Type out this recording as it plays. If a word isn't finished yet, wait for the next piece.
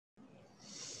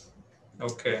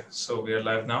Okay, so we are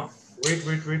live now. Wait,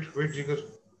 Jigar.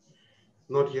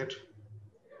 Not yet.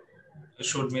 It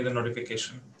showed me the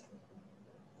notification.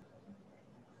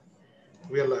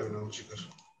 We are live now, Jigar.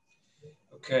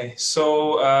 Okay,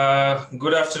 so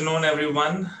good afternoon,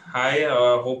 everyone. Hi,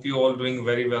 hope you all doing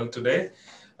very well today.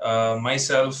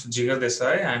 Myself, Jigar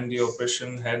Desai, I'm the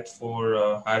operation head for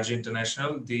RG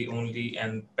International, the only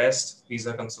and best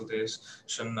visa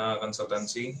consultation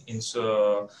consultancy in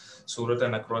Surat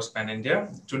and across Pan India.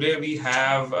 Today we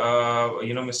have,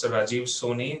 Mr. Rajiv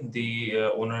Soni, the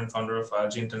owner and founder of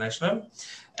RG International.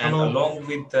 And Hello. along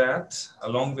with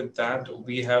that,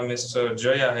 we have Mr.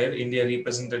 Jay Ahir, India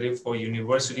representative for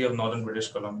University of Northern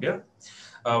British Columbia.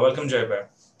 Welcome, Jay Bhai.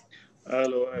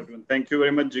 Hello, everyone. Thank you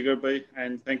very much, Jigar Bhai,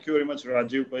 and thank you very much,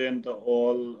 Rajiv Bhai, and the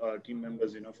all team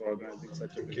members, for organizing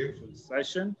such a beautiful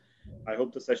session. I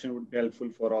hope the session would be helpful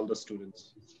for all the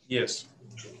students. Yes.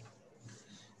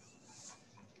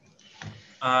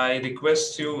 I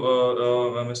request you,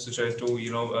 Mr. Jay,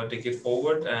 to take it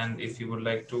forward, and if you would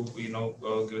like to,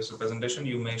 give us a presentation,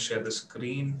 you may share the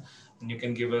screen, and you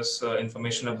can give us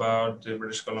information about the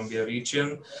British Columbia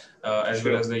region, as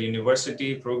well as the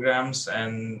university programs,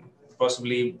 and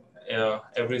possibly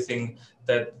everything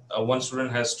that one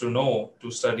student has to know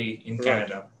to study in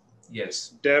Canada.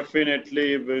 Yes.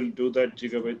 Definitely will do that,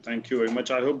 Jigar Bhai. Thank you very much.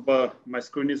 I hope my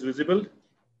screen is visible.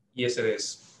 Yes, it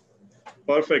is.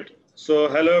 Perfect. So,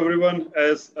 hello everyone.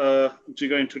 As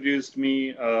Jigar introduced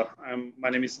me, my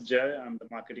name is Jay. I'm the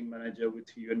marketing manager with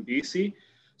UNBC.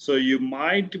 So you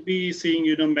might be seeing,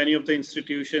 many of the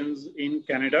institutions in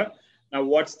Canada. Now,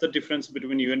 what's the difference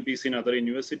between UNBC and other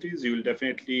universities? You will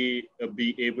definitely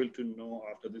be able to know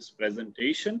after this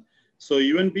presentation. So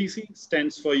UNBC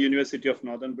stands for University of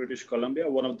Northern British Columbia,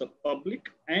 one of the public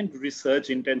and research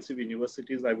intensive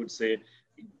universities, I would say,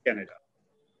 in Canada.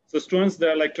 So students,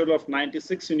 there are like total of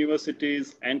 96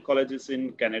 universities and colleges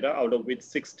in Canada, out of which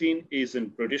 16 is in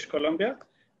British Columbia,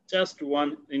 just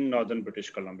one in Northern British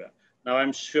Columbia. Now,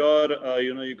 I'm sure,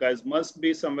 you guys must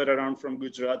be somewhere around from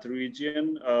Gujarat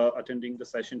region attending the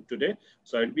session today.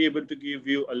 So I'll be able to give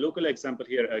you a local example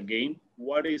here again.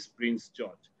 What is Prince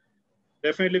George?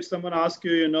 Definitely, if someone asks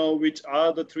you, which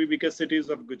are the three biggest cities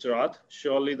of Gujarat,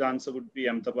 surely the answer would be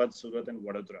Ahmedabad, Surat, and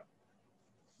Vadodara.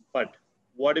 But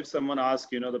what if someone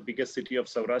asks, the biggest city of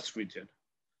Saurashtra region?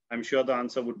 I'm sure the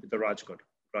answer would be the Rajkot,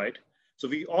 right? So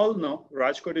we all know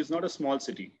Rajkot is not a small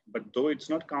city, but though it's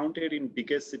not counted in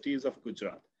biggest cities of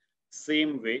Gujarat,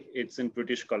 same way it's in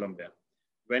British Columbia.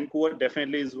 Vancouver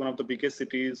definitely is one of the biggest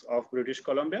cities of British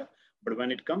Columbia, but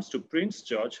when it comes to Prince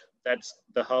George, that's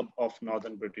the hub of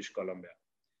Northern British Columbia.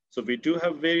 So we do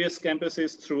have various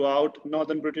campuses throughout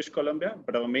Northern British Columbia,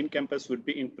 but our main campus would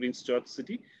be in Prince George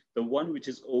City, the one which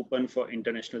is open for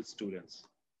international students.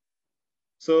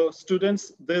 So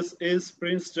students, this is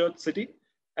Prince George City.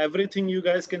 Everything you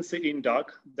guys can see in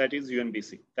dark, that is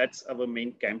UNBC. That's our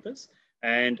main campus,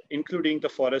 and including the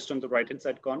forest on the right-hand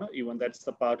side corner, even that's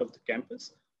the part of the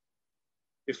campus.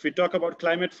 If we talk about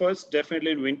climate first,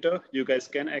 definitely in winter, you guys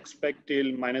can expect till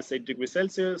 -8 degrees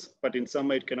Celsius, but in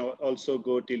summer it can also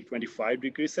go till 25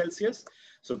 degrees Celsius.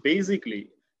 So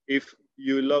basically, if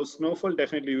you love snowfall,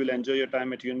 definitely you will enjoy your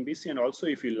time at UNBC. And also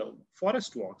if you love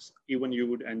forest walks, even you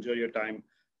would enjoy your time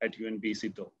at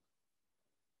UNBC though.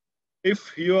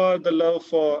 If you are the love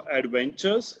for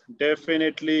adventures,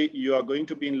 definitely you are going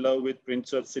to be in love with Prince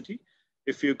George City.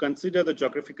 If you consider the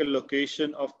geographical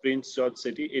location of Prince George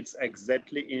City, it's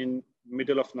exactly in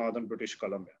middle of Northern British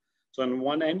Columbia. So on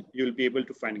one end, you'll be able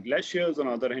to find glaciers. On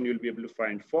the other hand, you'll be able to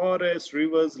find forests,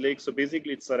 rivers, lakes. So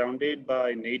basically it's surrounded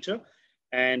by nature.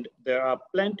 And there are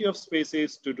plenty of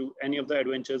spaces to do any of the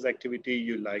adventures activity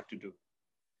you like to do.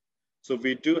 So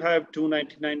we do have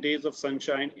 299 days of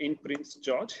sunshine in Prince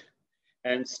George.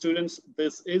 And students,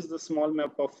 this is the small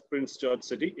map of Prince George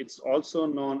City. It's also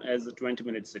known as the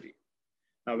 20-minute city.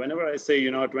 Now, whenever I say,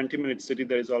 a 20-minute city,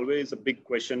 there is always a big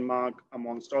question mark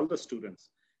amongst all the students.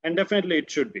 And definitely it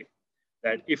should be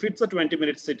that if it's a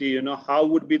 20-minute city, how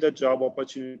would be the job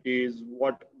opportunities?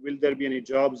 What will there be any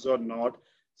jobs or not?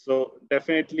 So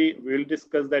definitely we'll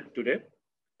discuss that today.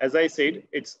 As I said,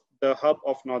 it's the hub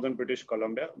of Northern British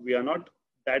Columbia. We are not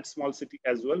that small city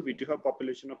as well. We do have a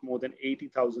population of more than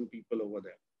 80,000 people over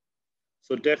there.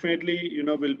 So definitely,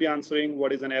 we'll be answering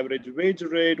what is an average wage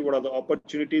rate, what are the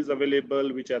opportunities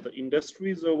available, which are the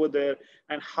industries over there,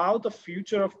 and how the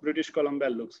future of British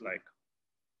Columbia looks like.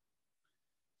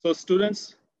 So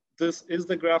students, this is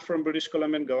the graph from British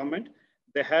Columbian government.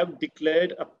 They have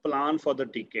declared a plan for the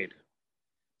decade.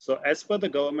 So as per the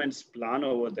government's plan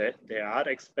over there, they are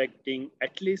expecting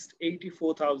at least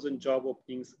 84,000 job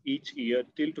openings each year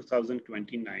till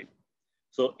 2029.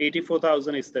 So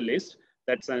 84,000 is the list.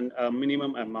 That's a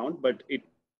minimum amount, but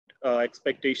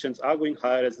expectations are going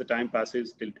higher as the time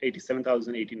passes till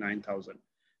 87,000, 89,000.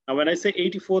 Now, when I say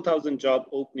 84,000 job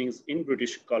openings in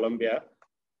British Columbia,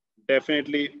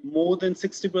 definitely more than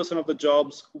 60% of the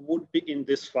jobs would be in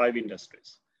these 5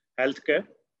 industries: healthcare,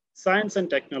 science and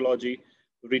technology,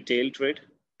 retail trade,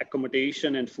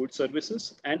 accommodation and food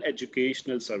services, and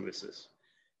educational services.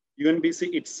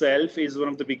 UNBC itself is one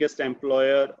of the biggest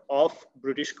employer of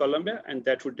British Columbia, and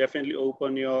that would definitely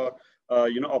open your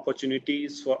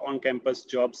opportunities for on-campus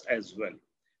jobs as well.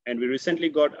 And we recently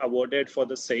got awarded for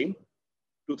the same.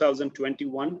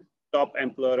 2021 top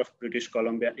employer of British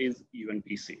Columbia is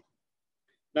UNBC.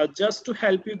 Now, just to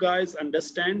help you guys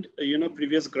understand,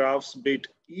 previous graphs bit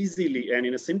easily and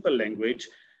in a simple language,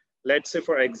 let's say,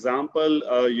 for example,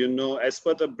 as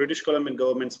per the British Columbian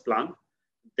government's plan,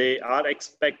 they are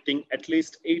expecting at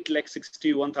least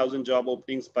 861,000 job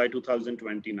openings by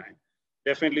 2029,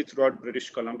 definitely throughout British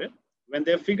Columbia. When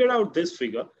they have figured out this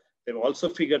figure, they've also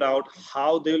figured out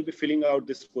how they will be filling out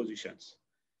these positions.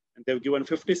 And they've given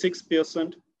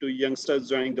 56% to youngsters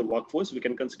joining the workforce. We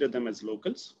can consider them as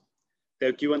locals.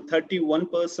 They've given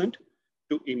 31%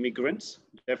 to immigrants.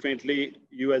 Definitely,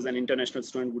 you as an international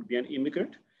student would be an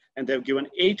immigrant. And they've given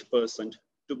 8%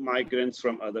 to migrants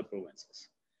from other provinces.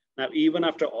 Now, even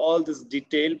after all this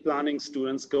detailed planning,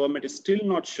 students, government is still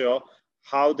not sure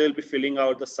how they'll be filling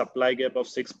out the supply gap of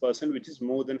 6%, which is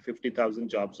more than 50,000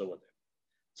 jobs over there.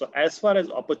 So as far as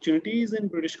opportunities in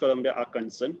British Columbia are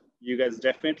concerned, you guys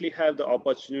definitely have the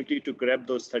opportunity to grab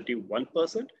those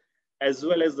 31%, as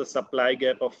well as the supply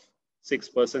gap of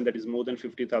 6%, that is more than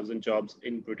 50,000 jobs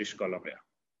in British Columbia.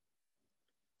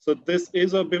 So this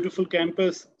is a beautiful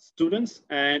campus, students.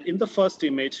 And in the first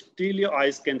image, till your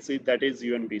eyes can see, that is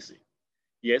UNBC.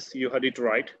 Yes, you heard it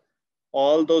right.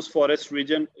 All those forest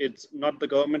region, it's not the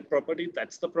government property.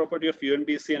 That's the property of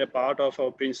UNBC and a part of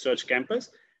our Prince George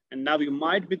campus. And now you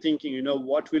might be thinking,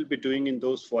 what we'll be doing in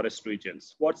those forest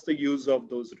regions? What's the use of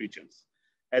those regions?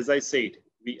 As I said,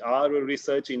 we are a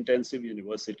research intensive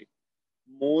university.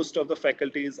 Most of the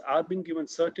faculties are being given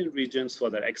certain regions for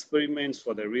their experiments,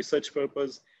 for their research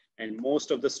purpose, and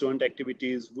most of the student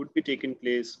activities would be taking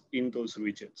place in those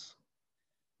regions.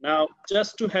 Now,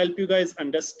 just to help you guys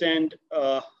understand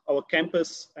our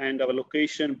campus and our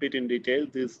location a bit in detail,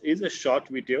 this is a short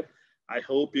video. I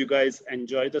hope you guys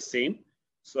enjoy the same.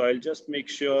 So I'll just make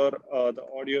sure the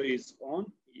audio is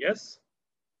on. Yes.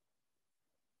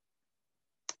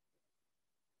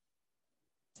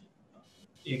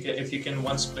 If you can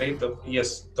once play the,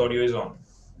 yes, the audio is on.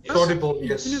 Yes. Audible,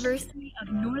 yes. University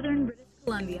of Northern British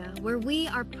Columbia, where we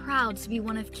are proud to be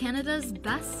one of Canada's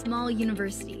best small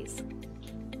universities.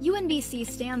 UNBC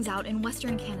stands out in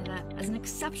Western Canada as an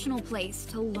exceptional place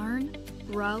to learn,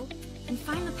 grow, and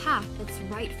find the path that's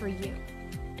right for you.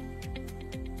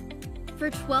 For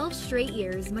 12 straight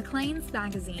years, Maclean's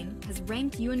magazine has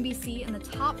ranked UNBC in the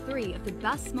top 3 of the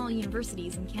best small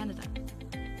universities in Canada.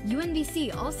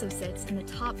 UNBC also sits in the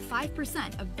top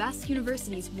 5% of best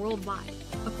universities worldwide,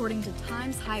 according to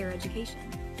Times Higher Education.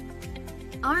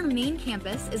 Our main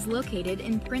campus is located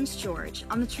in Prince George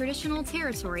on the traditional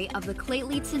territory of the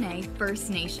Lheidli First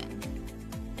Nation.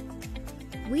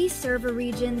 We serve a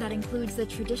region that includes the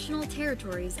traditional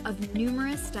territories of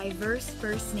numerous diverse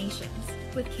First Nations,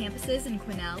 with campuses in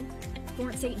Quesnel,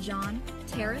 Fort St. John,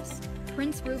 Terrace,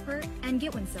 Prince Rupert, and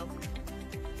Gitwansville.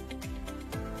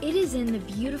 It is in the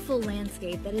beautiful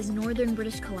landscape that is Northern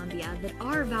British Columbia that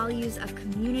our values of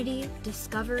community,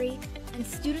 discovery, and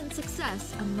student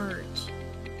success emerge.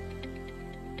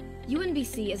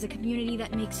 UNBC is a community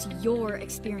that makes your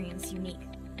experience unique.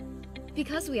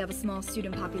 Because we have a small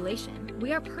student population,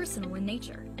 we are personal in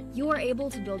nature. You are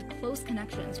able to build close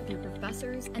connections with your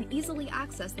professors and easily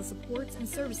access the supports and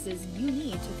services you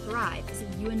need to thrive as a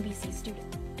UNBC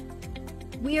student.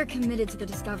 We are committed to the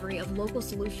discovery of local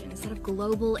solutions that have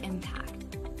global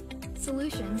impact.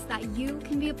 Solutions that you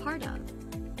can be a part of.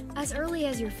 As early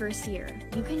as your first year,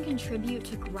 you can contribute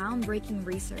to groundbreaking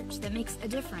research that makes a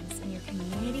difference in your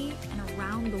community and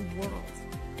around the world.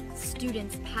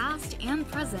 Students past and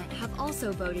present have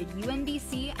also voted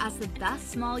UNBC as the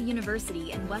best small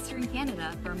university in Western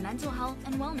Canada for mental health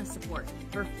and wellness support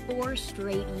for 4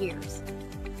 straight years.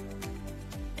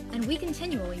 And we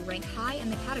continually rank high in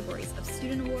the categories of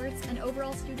student awards and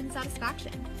overall student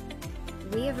satisfaction.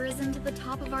 We have risen to the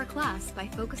top of our class by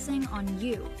focusing on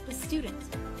you, the student.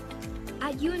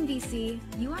 At UNBC,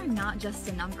 you are not just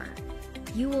a number.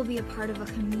 You will be a part of a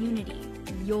community,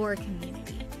 your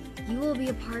community. You will be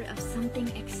a part of something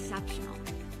exceptional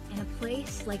in a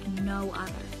place like no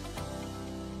other.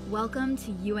 Welcome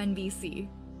to UNBC.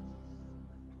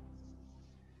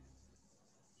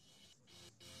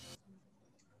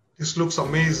 This looks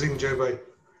amazing, Jai Bhai.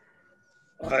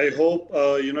 I hope,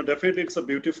 definitely it's a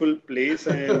beautiful place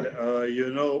and,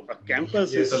 a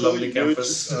campus Yes, is It's a so lovely huge.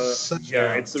 this campus. is such.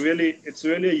 Yeah, Yeah. it's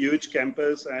really a huge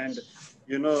campus. And,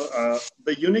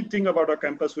 the unique thing about our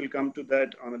campus, will come to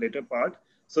that on a later part.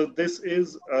 So this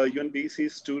is UNBC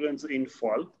students in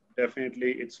fall.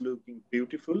 Definitely it's looking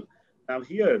beautiful. Now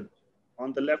here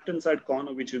on the left-hand side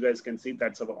corner, which you guys can see,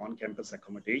 that's our on-campus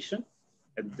accommodation.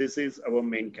 And this is our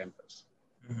main campus.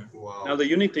 Now, Wow. the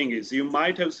unique thing is you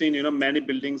might have seen, many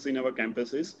buildings in our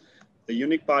campuses. The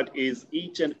unique part is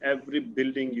each and every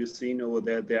building you've seen over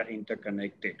there, they are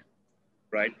interconnected,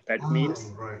 right? That means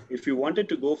Right. if you wanted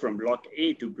to go from block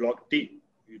A to block D,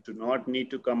 you do not need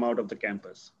to come out of the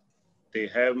campus. They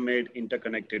have made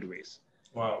interconnected ways.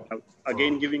 Wow.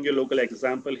 Again, Wow. giving you a local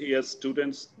example here,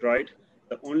 students, right?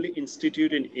 The only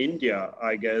institute in India,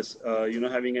 I guess,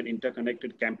 having an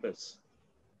interconnected campus.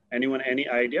 Anyone, any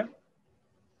idea?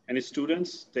 Any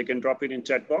students? They can drop it in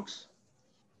chat box.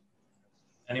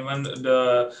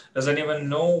 Does anyone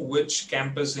know which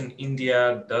campus in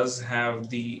India does have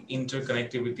the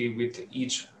interconnectivity with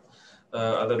each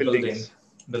other Buildings.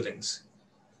 buildings?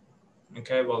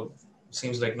 Okay, well,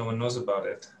 seems like no one knows about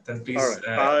it. Then All please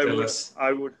right. I tell would, us.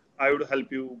 I would, I would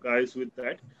help you guys with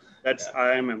that. That's Yeah.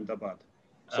 I am Ahmedabad.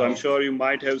 So I'm Oh, sure you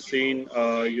might have seen,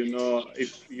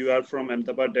 if you are from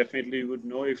Ahmedabad, definitely you would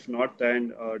know. If not,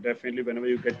 then definitely whenever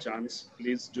you get chance,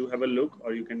 please do have a look,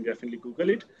 or you can definitely Google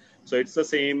it. So it's the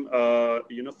same,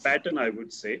 pattern, I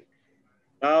would say.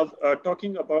 Now,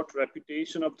 talking about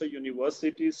reputation of the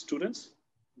university students,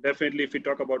 definitely if we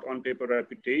talk about on-paper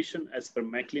reputation, as per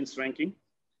Macklin's ranking,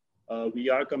 we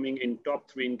are coming in top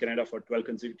 3 in Canada for 12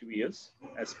 consecutive years.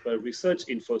 As per Research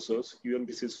InfoSource,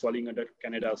 UMBC is falling under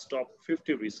Canada's top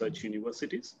 50 research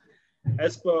universities.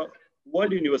 As per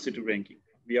World University Ranking,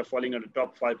 we are falling under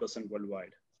top 5%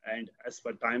 worldwide. And as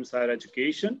per Times Higher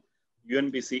Education,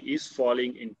 UNBC is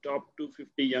falling in top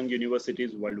 250 young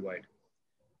universities worldwide.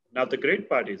 Now, the great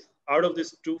part is, out of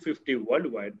this 250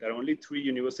 worldwide, there are only 3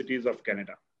 universities of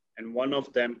Canada, and one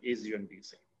of them is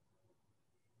UNBC.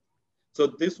 So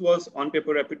this was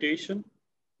on-paper reputation.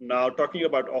 Now talking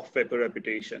about off-paper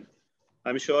reputation.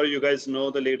 I'm sure you guys know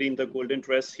the lady in the golden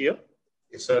dress here.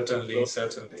 certainly, So,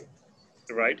 certainly.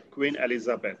 right, Queen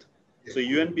Elizabeth. So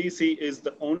Yeah. UNBC is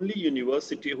the only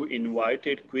university who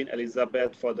invited Queen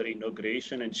Elizabeth for the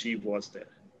inauguration, and she was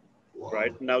there. Wow.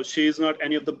 Right now, she is not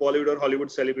any of the Bollywood or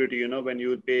Hollywood celebrity. When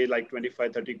you pay like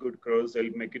 25, 30 good crores,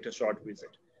 they'll make it a short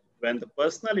visit. When the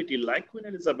personality like Queen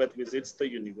Elizabeth visits the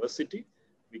university,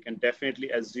 we can definitely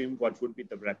assume what would be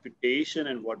the reputation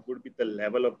and what would be the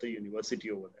level of the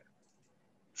university over there.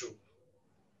 True.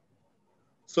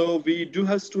 So we do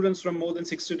have students from more than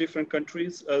 60 different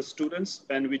countries, students,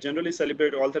 and we generally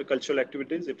celebrate all their cultural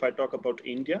activities. If I talk about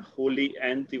India, Holi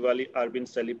and Diwali are being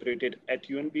celebrated at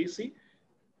UNBC.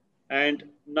 And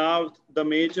now the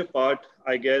major part,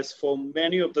 I guess, for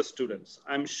many of the students,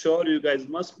 I'm sure you guys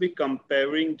must be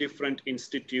comparing different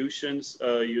institutions,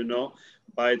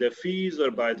 by their fees or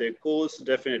by their course,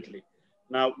 definitely.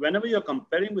 Now, whenever you're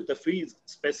comparing with the fees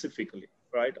specifically,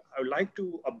 right, I would like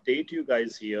to update you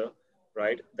guys here,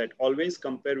 right, that always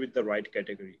compare with the right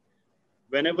category.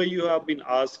 Whenever you have been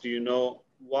asked,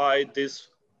 why this,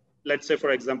 let's say,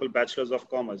 for example, Bachelor's of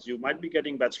Commerce, you might be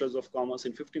getting Bachelor's of Commerce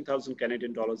in 15,000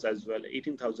 Canadian dollars as well,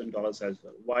 $18,000 as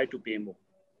well. Why to pay more,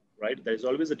 right? There's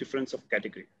always a difference of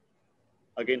category.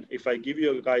 Again, if I give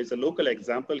you guys a local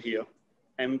example here,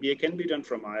 MBA can be done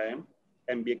from IIM,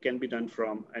 MBA can be done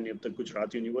from any of the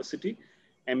Gujarat University,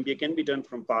 MBA can be done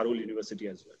from Parul University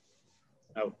as well.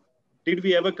 Now, did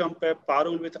we ever compare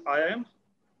Parul with IIM?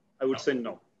 I would say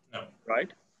no,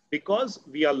 right? Because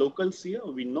we are locals here,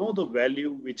 we know the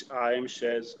value which IIM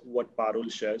shares, what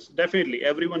Parul shares. Definitely,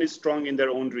 everyone is strong in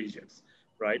their own regions,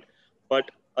 right?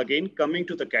 But again, coming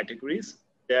to the categories,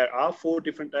 there are 4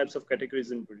 different types of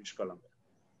categories in British Columbia.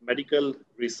 Medical,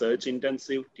 research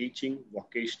intensive, teaching,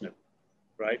 vocational,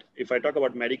 right? If I talk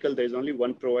about medical, there's only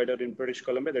one provider in British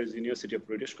Columbia, there is University of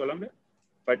British Columbia.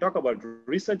 If I talk about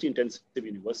research intensive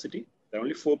university, there are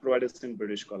only 4 providers in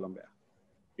British Columbia.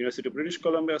 University of British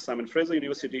Columbia, Simon Fraser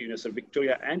University, University of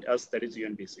Victoria, and us, that is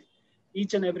UNBC.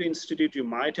 Each and every institute you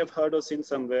might have heard or seen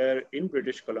somewhere in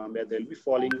British Columbia, they'll be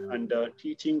falling under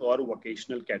teaching or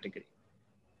vocational category.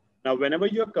 Now, whenever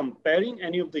you're comparing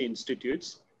any of the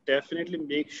institutes, definitely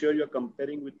make sure you're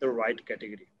comparing with the right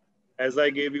category. As I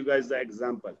gave you guys the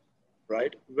example,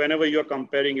 right? Whenever you're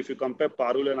comparing, if you compare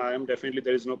Parul and IIM, definitely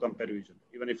there is no comparison.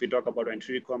 Even if we talk about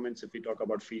entry requirements, if we talk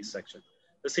about fees section,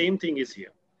 the same thing is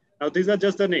here. Now, these are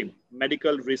just the name,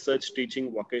 medical, research,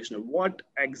 teaching, vocational. What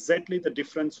exactly the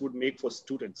difference would make for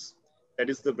students? That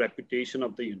is the reputation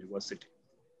of the university,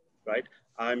 right?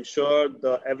 I'm sure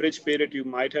the average pay rate you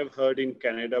might have heard in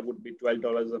Canada would be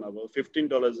 $12 an hour,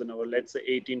 $15 an hour, let's say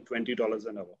 $18, $20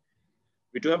 an hour.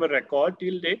 We do have a record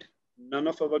till date. None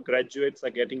of our graduates are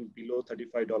getting below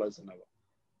 $35 an hour.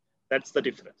 That's the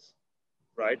difference,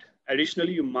 right?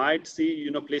 Additionally, you might see,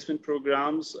 placement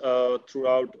programs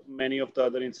throughout many of the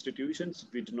other institutions.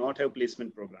 We do not have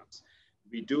placement programs.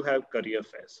 We do have career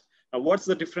fairs. Now, what's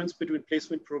the difference between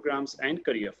placement programs and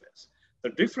career fairs?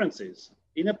 The difference is,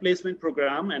 in a placement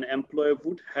program, an employer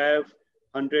would have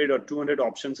 100 or 200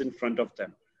 options in front of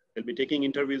them. They'll be taking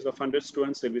interviews of 100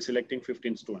 students. They'll be selecting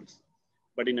 15 students.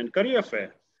 But in a career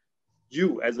fair,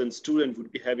 you as a student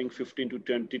would be having 15 to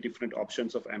 20 different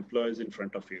options of employers in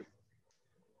front of you.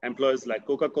 Employers like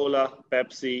Coca-Cola,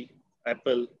 Pepsi,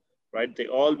 Apple, right? They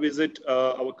all visit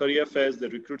our career fairs. They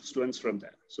recruit students from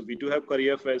there. So we do have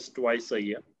career fairs twice a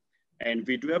year. And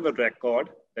we do have a record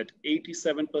that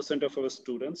 87% of our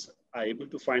students are able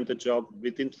to find the job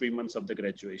within 3 months of the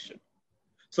graduation.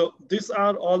 So these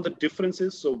are all the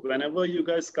differences. So whenever you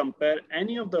guys compare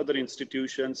any of the other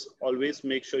institutions, always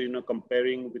make sure,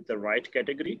 comparing with the right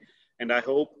category. And I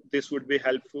hope this would be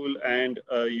helpful. And,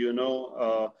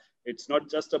 it's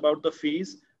not just about the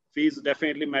fees. Fees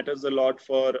definitely matters a lot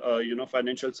for,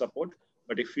 financial support.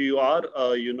 But if you are,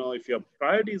 if your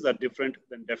priorities are different,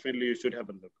 then definitely you should have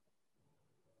a look.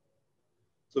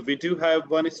 So we do have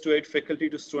 1:8 faculty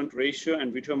to student ratio,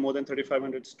 and we do have more than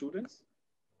 3,500 students.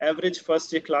 Average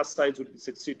first year class size would be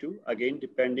 62, again,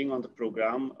 depending on the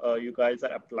program you guys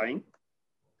are applying.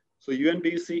 So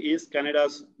UNBC is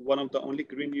Canada's one of the only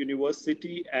green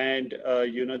university. And,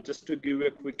 just to give you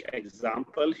a quick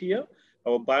example here,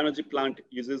 our bioenergy plant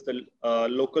uses the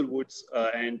local woods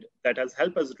and that has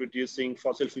helped us reducing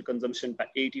fossil fuel consumption by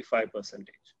 85%.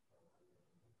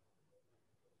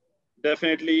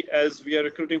 Definitely, as we are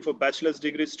recruiting for bachelor's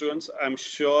degree students, I'm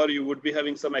sure you would be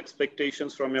having some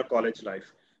expectations from your college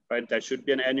life, right? There should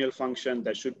be an annual function.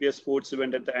 There should be a sports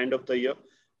event at the end of the year.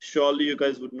 Surely you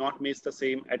guys would not miss the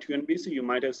same at UNBC. You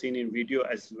might have seen in video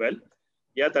as well.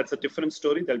 Yeah, that's a different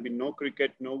story. There'll be no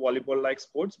cricket, no volleyball-like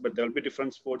sports, but there'll be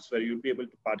different sports where you'll be able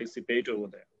to participate over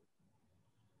there.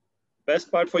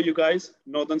 Best part for you guys,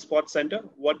 Northern Sports Center.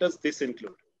 What does this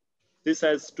include? This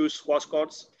has 2 squash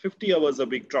courts, 50 hours a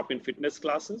week drop-in fitness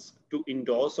classes, 2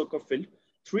 indoor soccer field,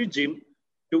 3 gym,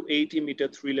 2 80-meter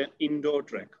 3-lane indoor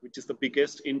track, which is the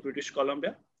biggest in British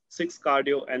Columbia, 6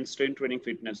 cardio and strength training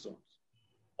fitness zones.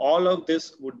 All of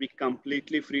this would be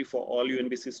completely free for all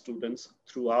UNBC students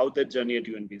throughout their journey at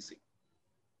UNBC.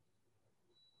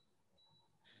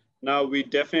 Now, we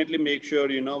definitely make sure,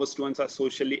 our students are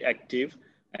socially active.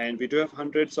 And we do have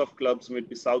hundreds of clubs,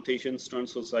 maybe South Asian Student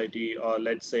Society, or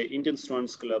let's say Indian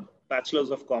Students Club, Bachelors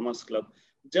of Commerce Club,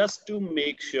 just to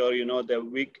make sure, the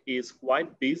week is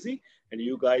quite busy and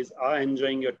you guys are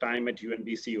enjoying your time at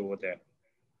UNBC over there.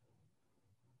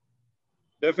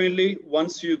 Definitely,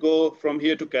 once you go from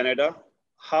here to Canada,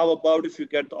 how about if you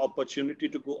get the opportunity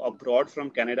to go abroad from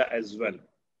Canada as well?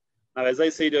 Now, as I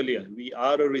said earlier, we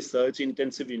are a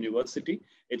research-intensive university.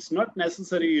 It's not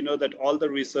necessary, that all the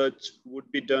research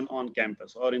would be done on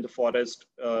campus or in the forest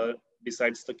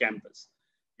besides the campus.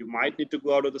 You might need to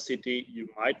go out of the city. You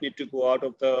might need to go out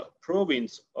of the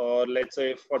province, or let's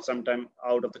say for some time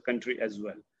out of the country as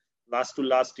well.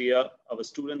 Last year, our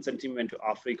students and team went to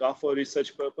Africa for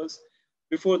research purpose.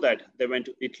 Before that, they went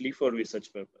to Italy for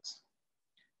research purpose.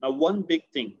 Now, one big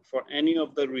thing for any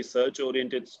of the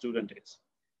research-oriented student is,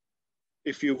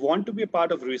 if you want to be a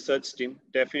part of research team,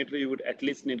 definitely you would at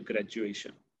least need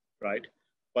graduation, right?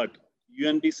 But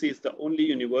UNBC is the only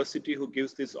university who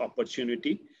gives this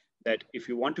opportunity that if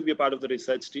you want to be a part of the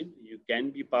research team, you can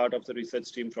be part of the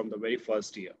research team from the very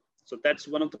first year. So that's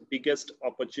one of the biggest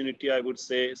opportunity, I would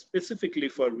say, specifically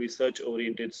for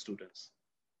research-oriented students.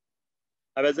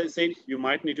 As I said, you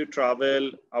might need to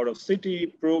travel out of city,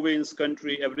 province,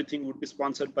 country, everything would be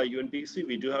sponsored by UNBC.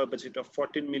 We do have a budget of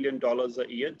 $14 million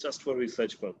a year just for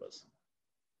research purpose.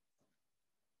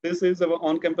 This is our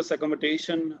on-campus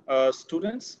accommodation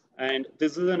students. And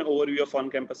this is an overview of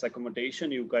on-campus accommodation.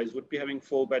 You guys would be having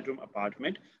 4-bedroom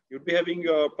apartment. You'd be having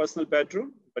your personal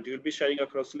bedroom, but you'll be sharing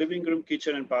across living room,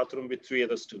 kitchen, and bathroom with 3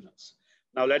 other students.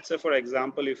 Now, let's say, for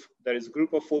example, if there is a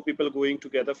group of 4 people going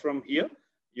together from here,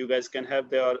 you guys can have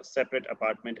their separate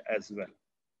apartment as well.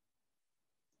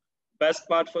 Best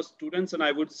part for students, and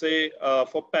I would say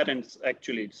for parents,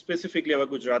 actually, specifically our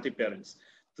Gujarati parents.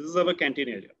 This is our canteen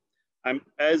area.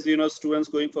 As you know, students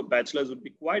going for bachelors would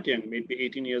be quite young, maybe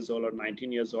 18 years old or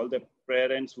 19 years old. Their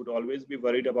parents would always be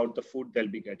worried about the food they'll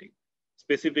be getting,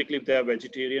 specifically if they are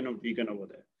vegetarian or vegan over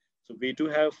there. So we do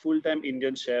have full-time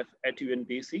Indian chef at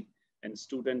UNBC. and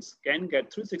students can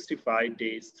get 365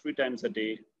 days, 3 times a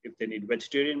day. If they need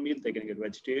vegetarian meal, they can get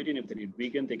vegetarian. If they need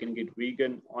vegan, they can get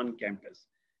vegan on campus.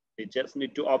 They just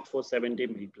need to opt for 7-day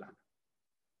meal plan.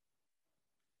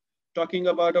 Talking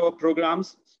about our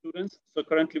programs, students. So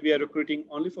currently we are recruiting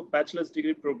only for bachelor's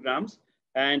degree programs.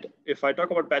 And if I talk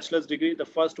about bachelor's degree, the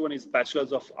first one is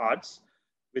Bachelor's of Arts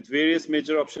with various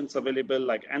major options available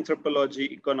like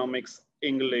anthropology, economics,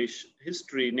 English,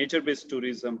 history, nature-based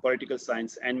tourism, political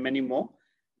science, and many more.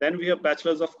 Then we have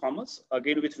Bachelor's of Commerce,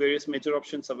 again with various major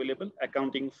options available,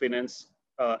 accounting, finance,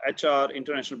 HR,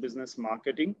 international business,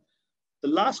 marketing. The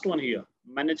last one here,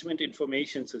 Management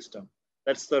Information System,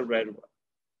 that's the red one.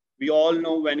 We all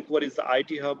know Vancouver is the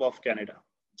IT hub of Canada.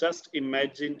 Just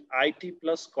imagine IT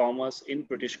plus commerce in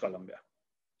British Columbia.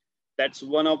 That's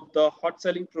one of the hot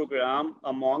selling program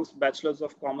amongst Bachelor's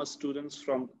of Commerce students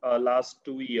from last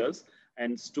 2 years.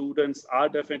 And students are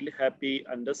definitely happy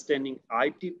understanding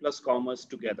IT plus commerce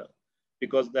together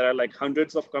because there are like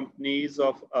hundreds of companies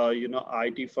of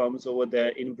IT firms over there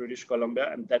in British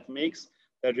Columbia, and that makes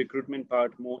the recruitment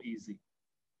part more easy.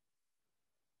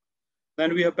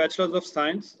 Then we have Bachelor's of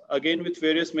Science, again with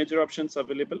various major options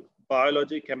available,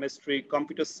 biology, chemistry,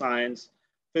 computer science,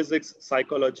 physics,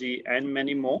 psychology, and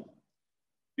many more.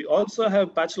 We also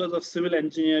have Bachelor's of Civil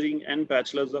Engineering and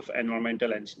Bachelor's of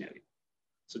Environmental Engineering.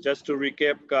 So just to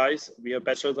recap, guys, we have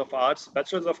Bachelor's of Arts,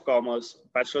 Bachelor's of Commerce,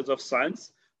 Bachelor's of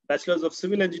Science, Bachelor's of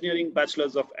Civil Engineering,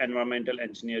 Bachelor's of Environmental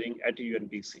Engineering at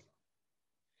UNBC.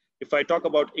 If I talk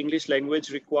about English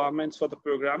language requirements for the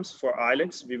programs, for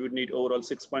IELTS, we would need overall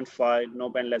 6.5, no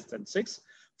band less than 6.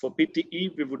 For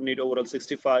PTE, we would need overall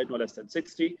 65, no less than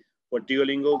 60. For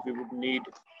Duolingo, we would need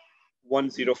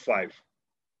 105.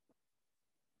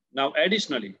 Now,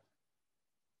 additionally,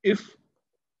 if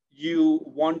you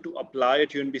want to apply at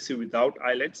UNBC without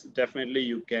IELTS, definitely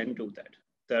you can do that.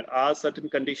 There are certain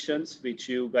conditions which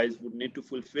you guys would need to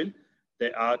fulfill.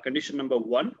 There are condition number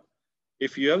 1.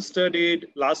 If you have studied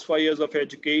last 5 years of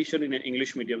education in an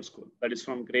English medium school, that is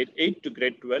from grade 8 to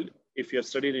grade 12, if you have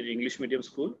studied in English medium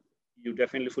school, you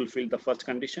definitely fulfill the first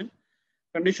condition.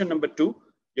 Condition number 2,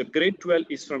 your grade 12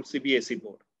 is from CBSE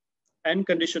board. And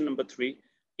condition number 3,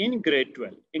 in grade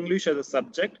 12, English as a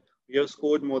subject, you have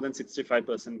scored more than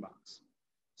 65% marks.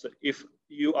 So if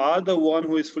you are the one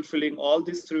who is fulfilling all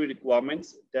these 3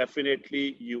 requirements,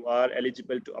 definitely you are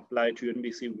eligible to apply to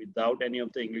UNBC without any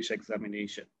of the English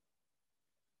examination.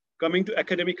 Coming to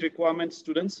academic requirements,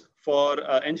 students, for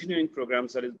engineering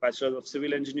programs, that is Bachelor's of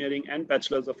Civil Engineering and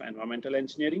Bachelor's of Environmental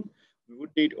Engineering, we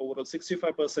would need overall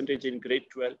 65% in grade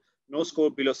 12, no score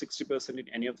below 60% in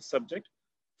any of the subject.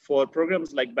 For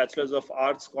programs like Bachelor's of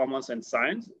Arts, Commerce, and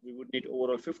Science, we would need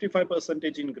overall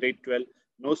 55% in grade 12,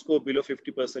 no score below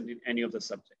 50% in any of the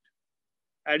subject.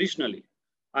 Additionally,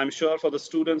 I'm sure for the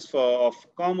students of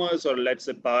commerce or let's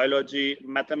say biology,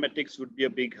 mathematics would be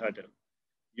a big hurdle.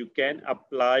 You can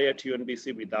apply at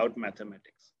UNBC without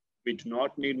mathematics. We do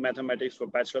not need mathematics for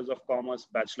Bachelor's of Commerce,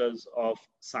 Bachelor's of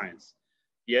Science.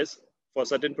 Yes, for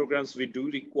certain programs we do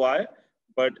require,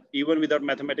 but even without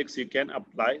mathematics, you can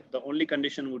apply. The only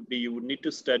condition would be you would need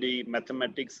to study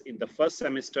mathematics in the first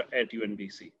semester at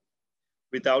UNBC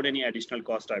without any additional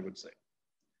cost, I would say.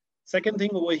 Second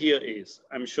thing over here is,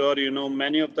 I'm sure you know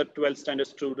many of the 12th standard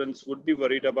students would be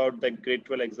worried about the grade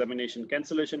 12 examination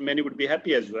cancellation. Many would be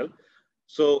happy as well.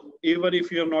 So even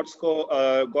if you have not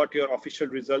got your official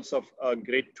results of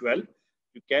grade 12,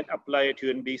 you can apply at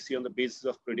UNBC on the basis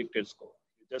of predicted score.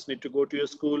 You just need to go to your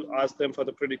school, ask them for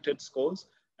the predicted scores,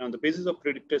 and on the basis of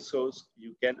predicted scores,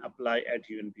 you can apply at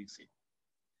UNBC.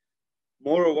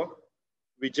 Moreover,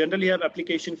 we generally have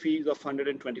application fees of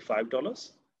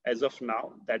 $125. As of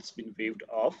now, that's been waived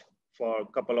off for a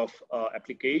couple of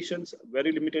applications,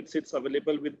 very limited seats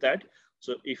available with that.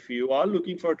 So if you are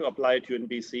looking for to apply at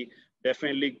UNBC,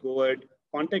 definitely go ahead,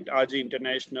 contact RG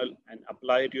International and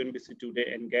apply at UNBC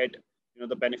today and get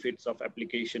the benefits of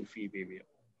application fee waiver.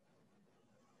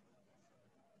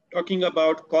 Talking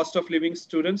about cost of living,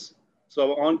 students,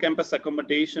 so our on-campus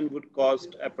accommodation would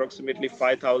cost approximately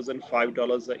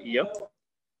 $5,005 a year.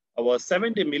 Our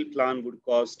 7-day meal plan would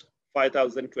cost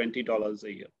 $5,020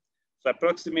 a year. So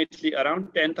approximately around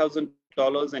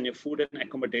 $10,000 and your food and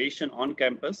accommodation on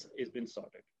campus is been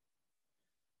sorted.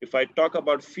 If I talk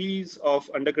about fees of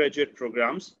undergraduate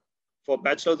programs, for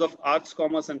Bachelor's of Arts,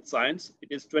 Commerce, and Science,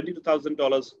 it is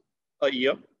 $22,000 a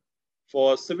year.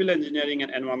 For Civil Engineering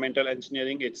and Environmental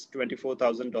Engineering, it's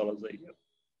 $24,000 a year.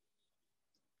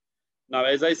 Now,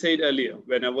 as I said earlier,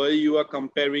 whenever you are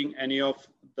comparing any of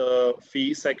the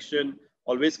fee section,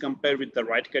 always compare with the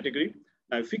right category.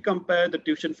 Now, if we compare the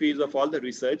tuition fees of all the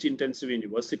research intensive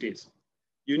universities,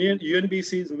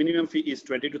 UNBC's minimum fee is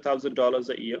 $22,000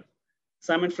 a year.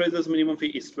 Simon Fraser's minimum fee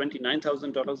is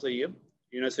 $29,000 a year.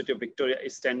 University of Victoria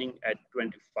is standing at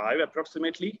 25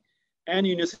 approximately, and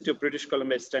University of British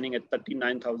Columbia is standing at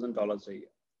 $39,000 a year.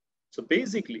 So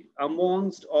basically,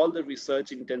 amongst all the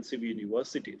research-intensive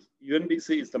universities,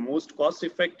 UNBC is the most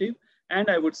cost-effective, and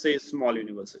I would say small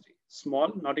university.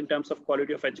 Small, not in terms of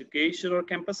quality of education or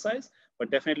campus size, but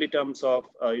definitely in terms of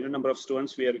number of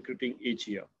students we are recruiting each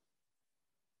year.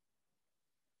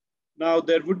 Now,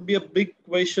 there would be a big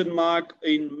question mark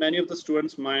in many of the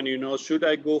students' mind, should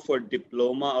I go for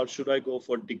diploma or should I go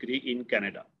for degree in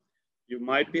Canada? You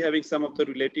might be having some of the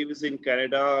relatives in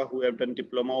Canada who have done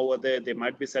diploma over there. They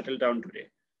might be settled down today,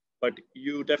 but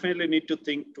you definitely need to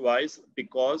think twice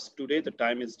because today the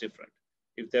time is different.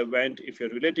 If your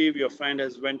relative, your friend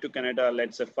has went to Canada,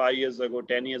 let's say 5 years ago,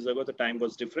 10 years ago, the time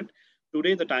was different.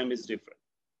 Today, the time is different.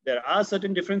 There are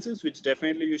certain differences which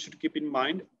definitely you should keep in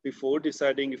mind before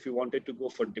deciding if you wanted to go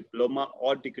for diploma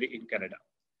or degree in Canada.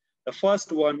 The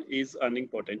first one is earning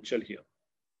potential here.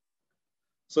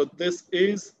 So this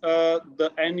is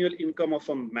the annual income of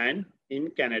a man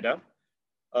in Canada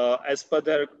as per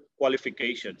their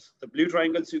qualifications. The blue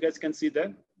triangles you guys can see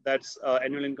there, that's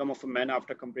annual income of a man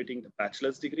after completing the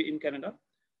bachelor's degree in Canada.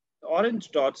 The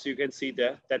orange dots you can see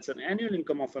there, that's an annual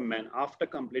income of a man after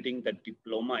completing the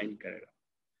diploma in Canada.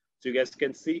 So you guys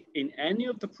can see in any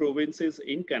of the provinces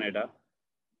in Canada,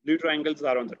 blue triangles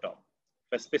are on the top.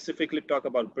 If I specifically talk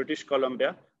about British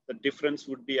Columbia, the difference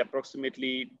would be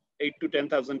approximately $8,000 to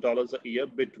 $10,000 a year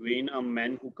between a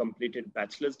man who completed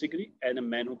bachelor's degree and a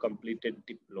man who completed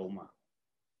diploma.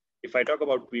 If I talk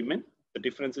about women, the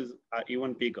differences are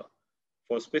even bigger.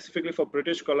 Specifically for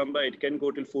British Columbia, it can go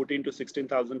till $14,000 to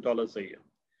 $16,000 a year.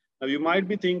 Now you might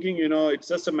be thinking, it's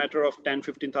just a matter of $10,000,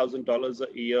 $15,000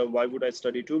 a year. Why would I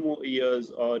study 2 more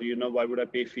years? Or, why would I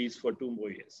pay fees for 2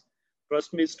 more years?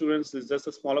 Trust me, students, it's just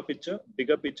a smaller picture.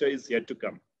 Bigger picture is yet to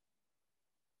come.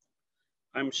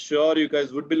 I'm sure you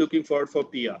guys would be looking forward for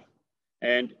PR.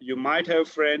 And you might have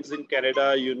friends in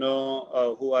Canada,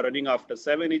 who are running after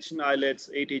 7 teaching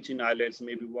IELTS, 8 teaching IELTS,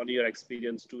 maybe 1 year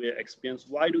experience, 2 year experience.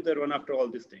 Why do they run after all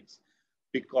these things?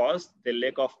 Because they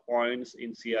lack of points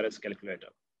in CRS calculator.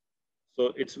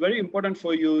 So it's very important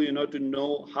for you, to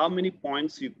know how many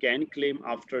points you can claim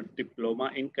after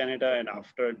diploma in Canada and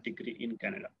after degree in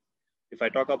Canada. If I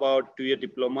talk about 2-year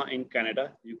diploma in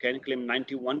Canada, you can claim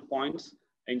 91 points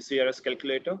in CRS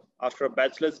calculator. After a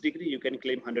bachelor's degree, you can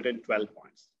claim 112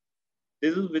 points.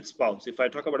 This is with spouse. If I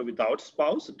talk about without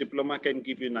spouse, diploma can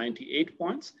give you 98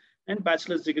 points and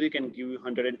bachelor's degree can give you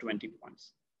 120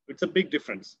 points. It's a big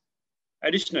difference.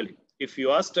 Additionally, if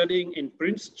you are studying in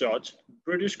Prince George,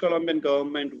 British Columbian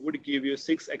government would give you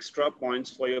 6 extra points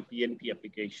for your PNP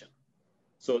application.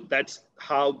 So that's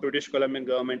how British Columbian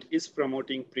government is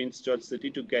promoting Prince George City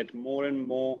to get more and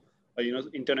more,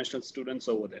 international students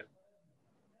over there.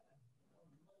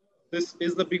 This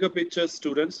is the bigger picture,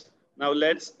 students. Now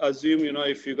let's assume,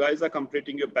 if you guys are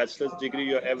completing your bachelor's degree,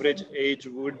 your average age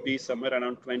would be somewhere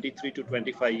around 23 to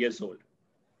 25 years old.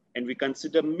 And we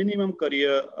consider minimum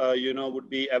career,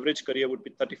 average career would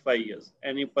be 35 years.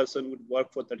 Any person would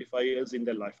work for 35 years in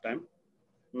their lifetime.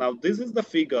 Now, this is the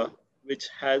figure which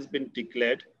has been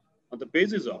declared on the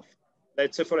basis of,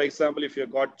 let's say, for example, if you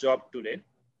got job today,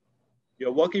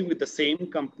 you're working with the same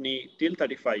company till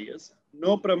 35 years,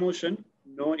 no promotion,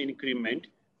 no increment,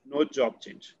 no job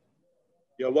change.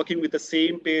 You're working with the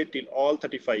same pay till all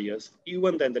 35 years.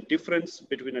 Even then, the difference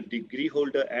between a degree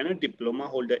holder and a diploma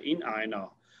holder in INR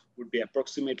would be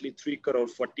approximately 3.48 crore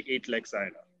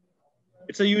INR.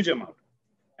 It's a huge amount.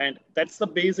 And that's the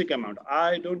basic amount.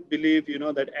 I don't believe,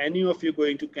 that any of you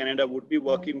going to Canada would be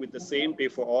working with the same pay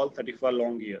for all 35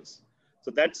 long years.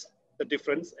 So that's the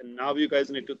difference. And now you guys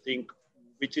need to think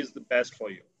which is the best for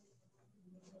you.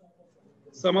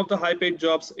 Some of the high paid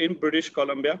jobs in British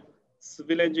Columbia: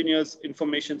 civil engineers,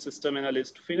 information system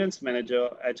analyst, finance manager,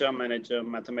 HR manager,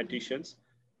 mathematicians.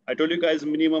 I told you guys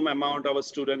minimum amount our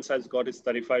students has got is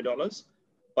 $35,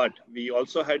 but we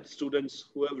also had students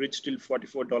who have reached till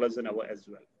 $44 an hour as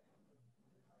well.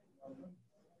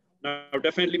 Now,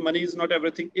 definitely money is not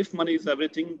everything. If money is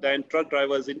everything, then truck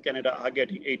drivers in Canada are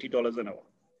getting $80 an hour.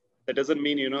 That doesn't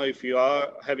mean, if you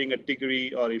are having a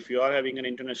degree or if you are having an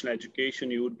international education,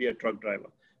 you would be a truck driver.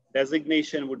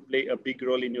 Designation would play a big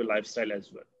role in your lifestyle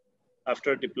as well.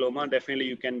 After a diploma, definitely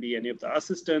you can be any of the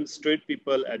assistants, trade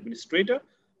people, administrator.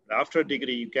 After a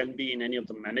degree, you can be in any of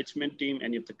the management team,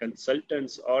 any of the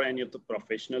consultants, or any of the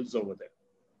professionals over there.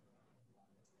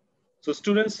 So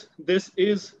students, this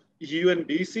is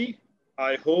UNBC.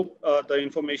 I hope the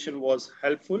information was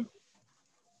helpful.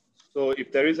 So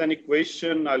if there is any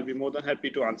question, I'll be more than happy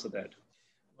to answer that.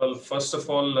 Well, first of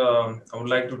all, I would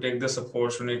like to take this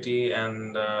opportunity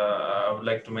and I would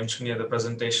like to mention here the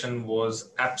presentation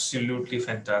was absolutely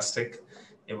fantastic.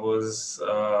 It was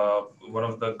one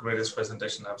of the greatest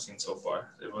presentations I've seen so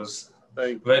far. It was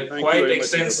Thank you quite very much,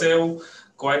 extensive,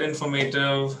 quite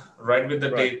informative, right with the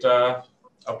data,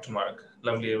 up to mark.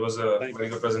 Lovely. It was a very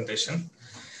good presentation.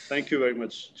 Thank you very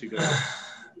much, Jigar.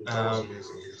 That was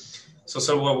amazing, yes. So,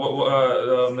 sir,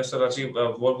 Mr.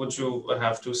 Rajiv, what would you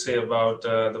have to say about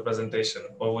the presentation?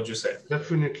 What would you say?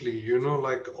 Definitely,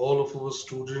 like all of our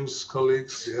students,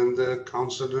 colleagues, and the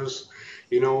counselors,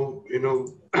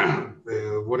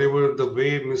 whatever the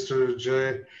way Mr.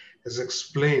 Jay has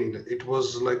explained, it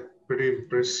was like pretty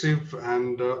impressive,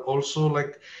 and also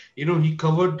like he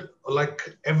covered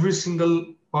like every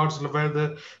single parts where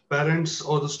the parents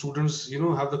or the students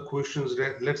have the questions.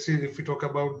 Let's say if we talk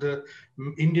about the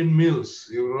Indian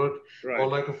meals, or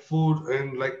like a food,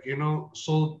 and like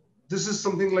so this is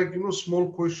something like small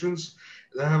questions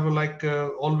they have like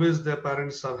always their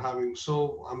parents are having.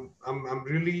 So I'm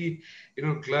really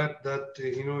glad that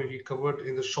he covered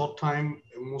in the short time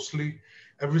mostly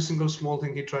every single small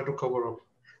thing he tried to cover up.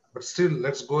 But still,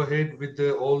 let's go ahead with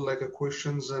the all like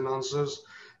questions and answers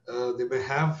they may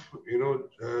have,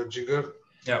 Jigar.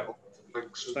 Yeah.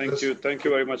 Like, so thank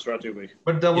you very much, Rajiv.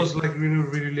 But that was like we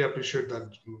really appreciate that,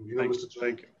 Mr. Jay.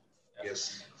 Thank you.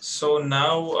 Yes. So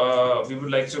now we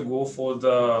would like to go for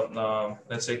the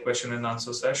let's say question and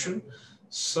answer session.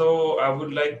 So I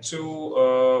would like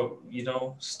to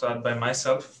start by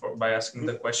myself by asking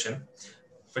the question.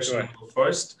 Question number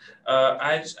first.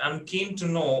 I'm keen to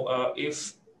know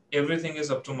if everything is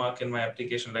up to mark in my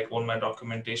application, like all my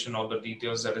documentation, all the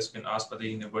details that has been asked by the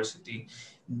university.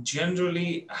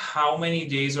 Generally, how many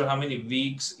days or how many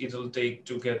weeks it'll take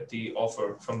to get the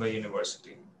offer from the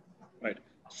university? Right.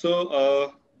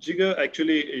 So, Jigar,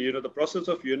 actually, the process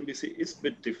of UNBC is a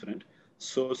bit different.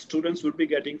 So students would be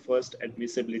getting first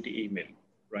admissibility email,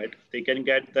 right? They can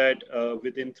get that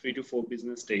within 3 to 4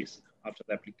 business days after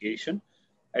the application.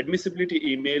 Admissibility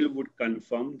email would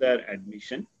confirm their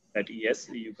admission, that yes,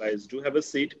 you guys do have a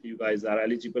seat, you guys are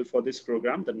eligible for this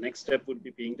program. The next step would be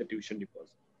paying the tuition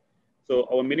deposit. So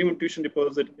our minimum tuition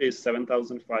deposit is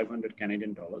 7,500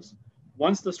 Canadian dollars.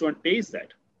 Once the student pays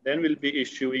that, then we'll be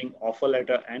issuing offer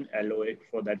letter and LOA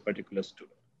for that particular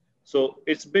student. So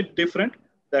it's a bit different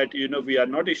that, we are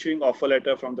not issuing offer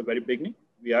letter from the very beginning.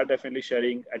 We are definitely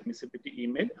sharing admissibility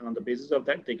email, and on the basis of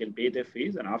that, they can pay their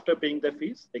fees. And after paying their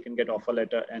fees, they can get offer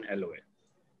letter and LOA.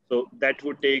 So that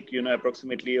would take,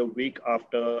 approximately a week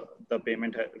after the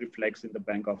payment reflects in the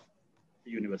bank of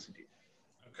the university.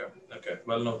 Okay,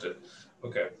 well noted.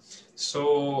 Okay,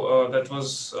 so that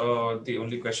was the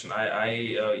only question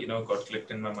I got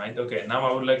clicked in my mind. Okay, now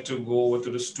I would like to go over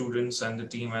to the students and the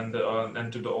team and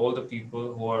all the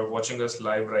people who are watching us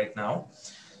live right now.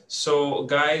 So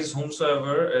guys,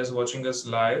 whomsoever is watching us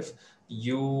live,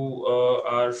 you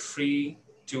are free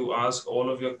to ask all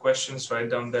of your questions right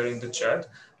down there in the chat.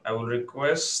 I will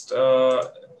request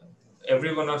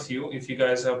every one of you, if you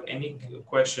guys have any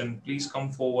question, please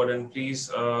come forward and please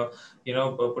put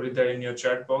it there in your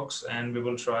chat box, and we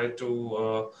will try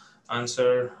to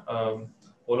answer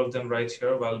all of them right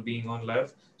here while being on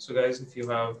live. So guys, if you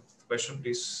have a question,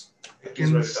 please I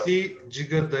can see,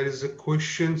 Jigar, there is a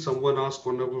question someone asked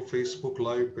on our Facebook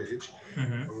live page.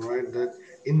 Right, that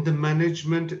in the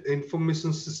management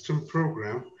information system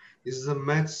program, is the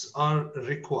maths are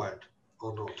required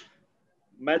or not?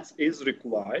 Maths is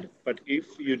required, but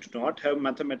if you do not have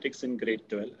mathematics in grade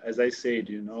 12, as I said,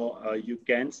 you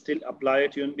can still apply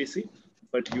at UNBC,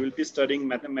 but you will be studying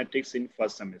mathematics in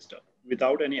first semester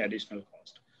without any additional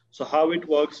cost. So how it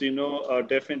works,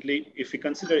 definitely, if you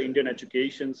consider Indian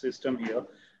education system here,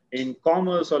 in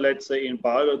commerce or let's say in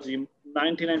biology,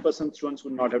 99% students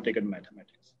would not have taken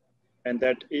mathematics. And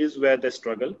that is where they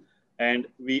struggle. And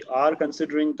we are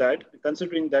considering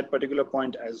that particular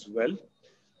point as well.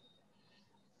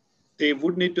 They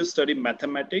would need to study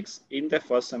mathematics in their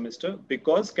first semester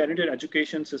because Canadian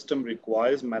education system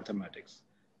requires mathematics.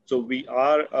 So we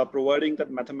are providing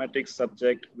that mathematics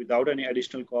subject without any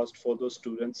additional cost for those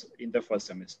students in the first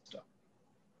semester.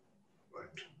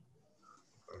 Right.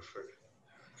 Perfect.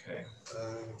 Okay.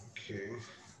 Okay.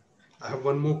 I have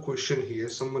one more question here.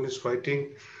 Someone is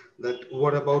writing that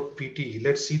what about PT?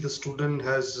 Let's see the student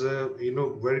has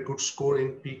very good score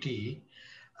in PT.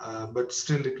 But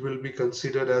still it will be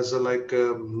considered as a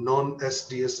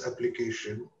non-SDS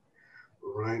application,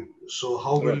 Right. So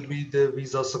how will Right. be the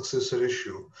visa success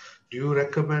ratio? Do you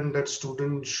recommend that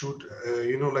students should,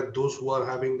 like those who are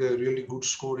having a really good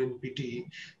score in PTE,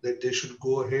 that they should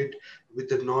go ahead with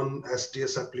the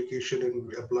non-SDS application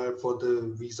and apply for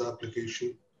the visa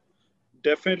application?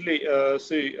 Definitely.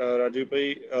 See, Rajiv bhai,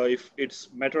 if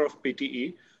it's matter of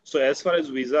PTE, so as far as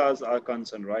visas are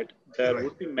concerned, right, there Right.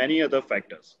 would be many other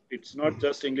factors. It's not Mhm.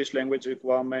 just English language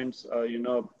requirements,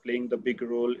 playing the big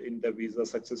role in the visa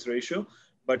success ratio.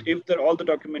 But if all the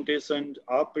documentation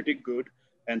are pretty good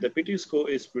and the PT score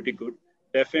is pretty good,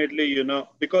 definitely,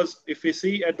 because if we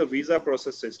see at the visa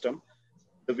process system,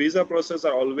 the visa process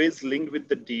are always linked with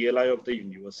the DLI of the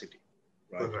university,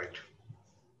 All right? right.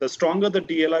 The stronger the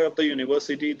DLI of the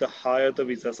university, the higher the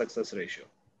visa success ratio.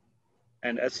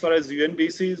 And as far as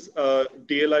UNBC's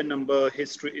DLI number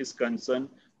history is concerned,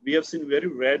 we have seen very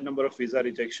rare number of visa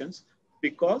rejections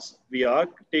because we are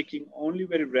taking only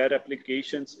very rare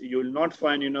applications. You will not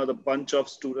find, the bunch of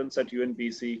students at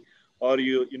UNBC, or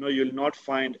you'll not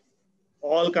find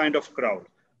all kind of crowd.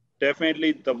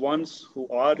 Definitely the ones who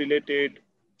are related,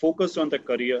 focused on the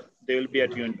career, they will be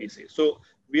at UNBC. So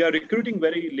we are recruiting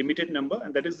very limited number,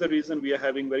 and that is the reason we are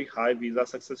having very high visa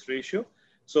success ratio.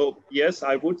 So yes,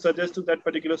 I would suggest to that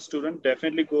particular student,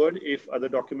 definitely go ahead. If other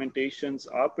documentations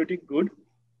are pretty good,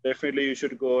 definitely you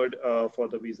should go ahead for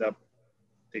the visa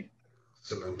thing.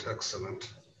 Excellent. Excellent.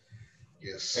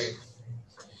 Okay. Yes.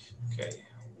 Okay.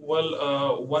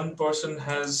 Well, one person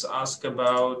has asked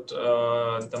about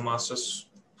the master's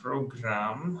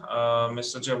program.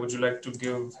 Mr. Jay, would you like to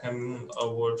give him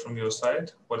a word from your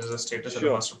side? What is the status of the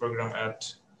Sure. master program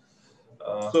at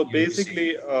So UNBC?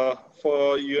 basically,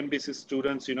 for UNBC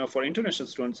students, for international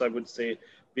students, I would say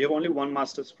we have only one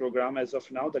master's program as of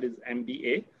now, that is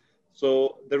MBA.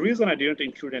 So the reason I didn't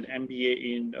include an MBA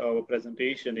in our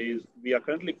presentation is we are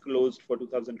currently closed for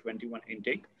 2021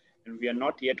 intake, and we are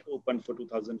not yet open for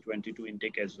 2022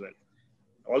 intake as well.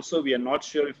 Also, we are not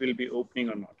sure if we'll be opening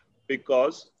or not,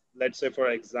 because let's say, for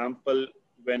example,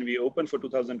 when we open for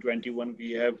 2021,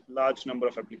 we have large number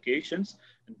of applications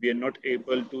and we are not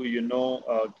able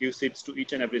to give seats to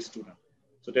each and every student.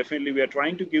 So definitely we are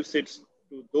trying to give seats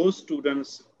to those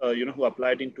students who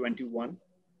applied in 21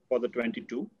 for the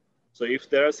 22. So if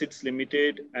there are seats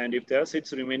limited and if there are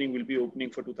seats remaining, we'll be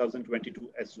opening for 2022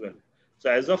 as well.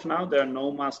 So as of now, there are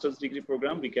no master's degree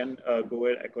program. We can go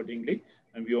ahead accordingly,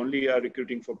 and we only are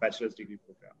recruiting for bachelor's degree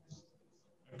program.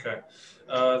 Okay.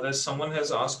 There's someone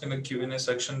has asked in the Q&A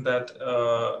section that,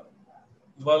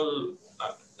 well,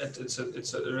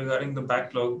 regarding the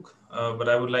backlog, but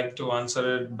I would like to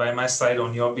answer it by my side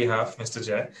on your behalf, Mr.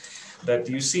 Jay. That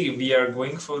you see, we are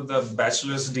going for the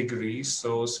bachelor's degree,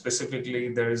 so specifically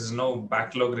there is no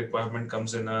backlog requirement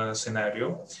comes in a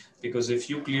scenario, because if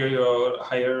you clear your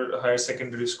higher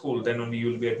secondary school, then only you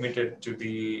will be admitted to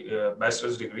the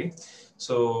bachelor's degree.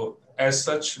 So as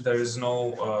such, there is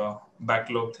no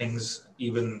backlog things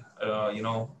even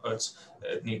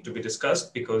it need to be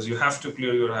discussed, because you have to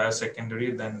clear your higher secondary,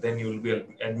 then you will be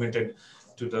admitted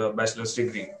to the bachelor's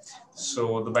degree.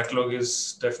 So the backlog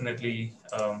is definitely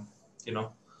you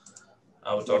know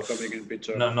out Not of coming in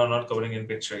picture. no, not covering in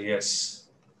picture. Yes.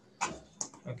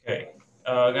 Okay.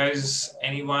 Guys,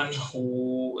 anyone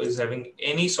who is having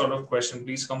any sort of question,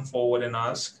 please come forward and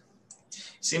ask.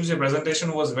 Seems your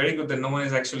presentation was very good that no one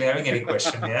is actually having any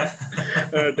question. Yeah.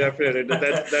 Definitely.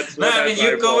 That's No, what I I mean, try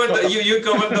for. you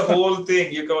covered the whole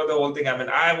thing. You covered the whole thing. I mean,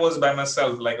 I was by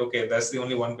myself like, okay, that's the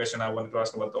only one question I wanted to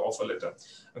ask about the offer letter.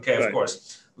 Okay, of Right.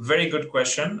 course. Very good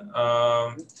question.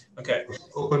 Okay.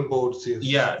 Open boards, yes.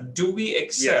 Yeah. Do we Yes.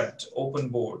 accept open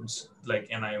boards like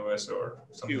NIOS or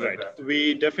something You're like right. that?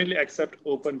 We definitely accept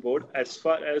open board as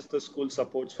far as the school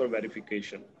supports for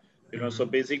verification. So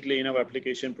Mhm. basically in our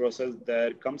application process,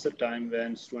 there comes a time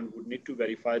when student would need to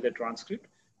verify the transcript.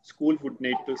 School would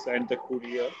need to send the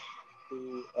courier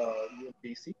to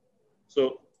UMPC.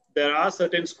 So there are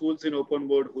certain schools in open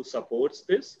board who supports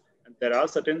this, and there are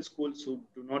certain schools who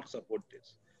do not support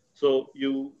this. So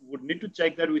you would need to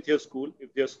check that with your school.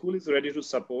 If your school is ready to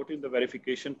support in the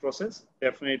verification process,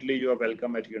 definitely you are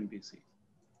welcome at UNBC.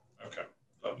 Okay.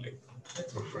 Lovely.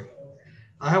 Perfect.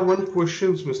 I have one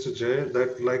question, Mr. Jay,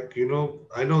 that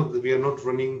I know that we are not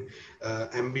running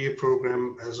MBA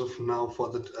program as of now for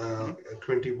the Mhm.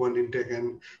 21 intake,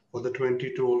 and for the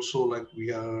 22 also, like we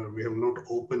have not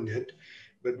opened yet.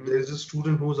 But Mhm. there's a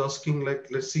student who's asking, like,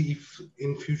 let's see if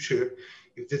in future,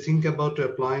 if they think about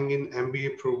applying in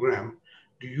MBA program,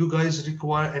 do you guys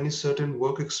require any certain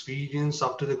work experience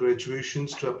after the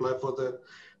graduations to apply for the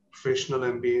professional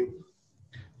MBA?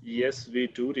 Yes, we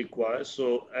do require.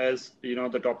 So as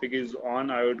the topic is on,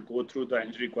 I would go through the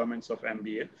entry requirements of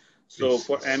MBA. So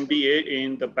for MBA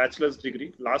in the bachelor's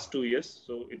degree, last 2 years,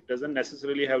 so it doesn't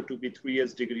necessarily have to be 3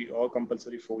 years degree or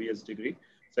compulsory 4 years degree.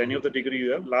 So any of the degree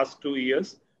you have, last 2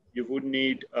 years, you would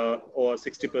need or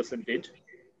 60%.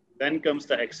 Then comes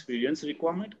the experience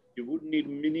requirement. You would need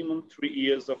minimum 3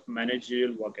 years of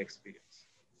managerial work experience.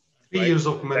 3 years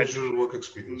of managerial work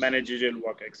experience. Managerial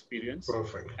work experience.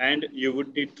 Perfect. And you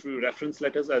would need 3 reference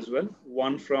letters as well.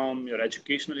 One from your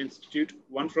educational institute,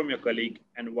 one from your colleague,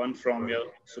 and one from your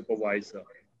supervisor.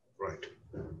 Right.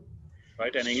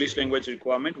 Right. And English language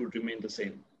requirement would remain the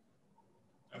same.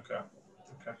 Okay.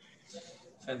 Okay.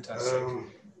 Fantastic.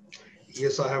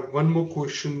 Yes, I have one more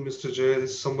question, Mr. Jay.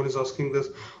 Someone is asking this.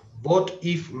 What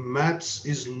if maths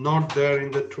is not there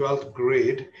in the 12th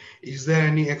grade? Is there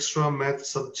any extra math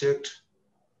subject?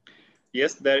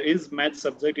 Yes, there is math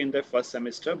subject in the first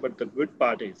semester, but the good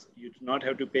part is you do not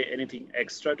have to pay anything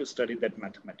extra to study that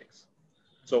mathematics.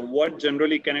 So what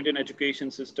generally Canadian education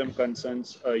system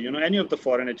concerns, any of the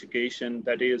foreign education,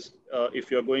 that is, if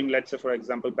you're going, let's say, for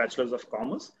example, Bachelor's of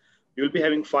Commerce, you'll be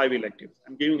having 5 electives.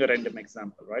 I'm giving a random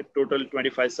example, right? Total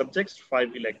 25 subjects,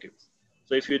 5 electives.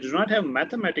 So if you do not have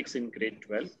mathematics in grade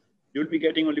 12, you'll be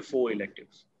getting only 4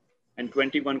 electives and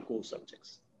 21 core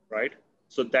subjects, right?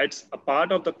 So that's a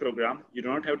part of the program. You do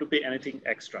not have to pay anything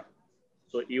extra.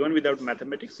 So even without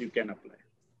mathematics, you can apply.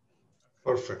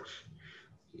 Perfect.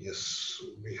 Yes,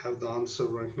 we have the answer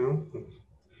right now.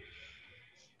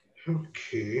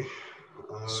 Okay.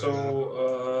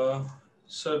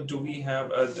 So do we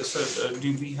have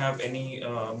any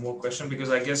more question? Because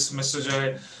I guess, Mr.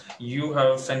 Jay, you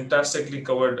have fantastically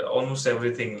covered almost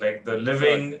everything, like the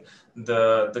living,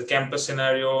 the campus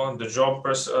scenario, the job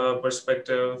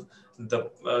perspective,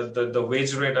 the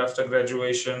wage rate after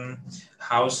graduation,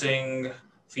 housing,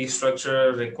 fee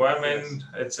structure, requirement.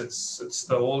 Yes. It's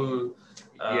the whole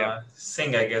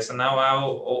thing, I guess. And now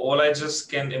all I just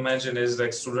can imagine is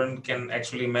like student can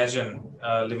actually imagine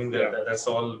living there. Yeah. That's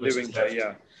all living there.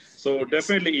 Yeah. So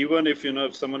definitely, even if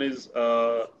if someone is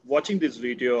watching this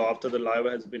video after the live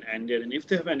has been ended, and if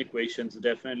they have any questions,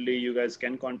 definitely you guys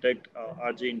can contact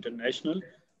RJ International.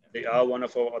 They are one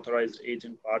of our authorized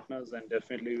agent partners, and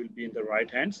definitely will be in the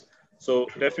right hands. So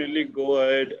definitely go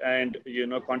ahead and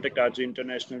contact RJ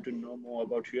International to know more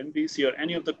about UNBC or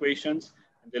any of the questions,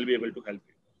 and they'll be able to help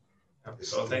you.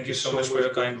 So thank you so much for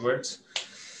your kind words.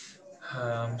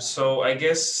 So I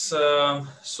guess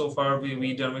so far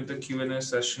we done with the Q&A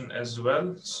session as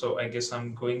well. So I guess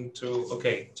I'm going to,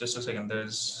 okay, just a second.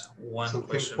 There's one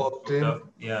question.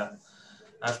 Yeah,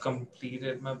 I've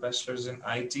completed my bachelor's in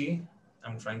IT.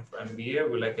 I'm trying for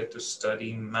MBA. Will I get to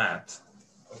study math?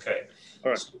 Okay.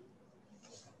 All right. So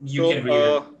you can read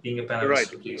it, being a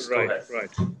panelist, so please go ahead. Right.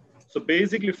 So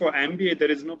basically for MBA, there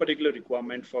is no particular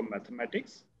requirement for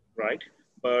mathematics, right?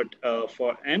 But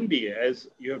for MBA, as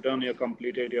you have done, you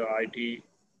completed your IT,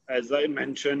 as I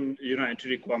mentioned,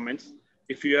 entry requirements.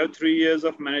 If you have 3 years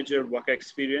of manager work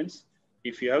experience,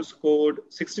 if you have scored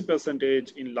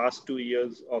 60% in last 2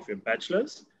 years of your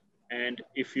bachelor's, and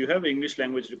if you have English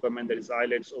language requirement, that is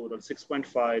IELTS overall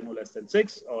 6.5, no less than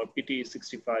 6, or PT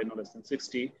 65, no less than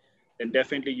 60, then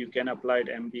definitely you can apply at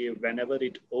MBA whenever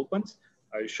it opens.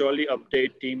 I'll surely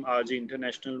update Team RG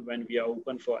International when we are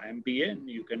open for MBA, and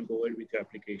you can go ahead with your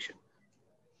application.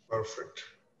 Perfect.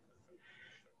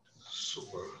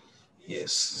 Super.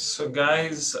 Yes. So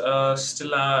guys, still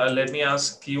let me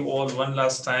ask you all one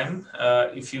last time.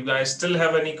 If you guys still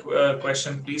have any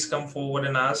question, please come forward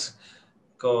and ask,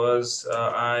 because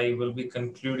I will be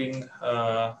concluding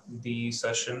the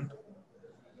session.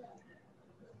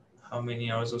 How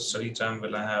many hours of study time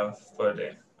will I have per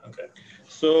day? Okay.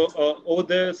 So over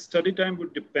there, study time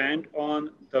would depend on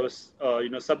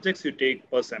the subjects you take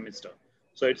per semester.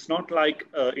 So it's not like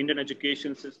Indian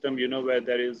education system, where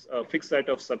there is a fixed set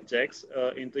of subjects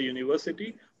in the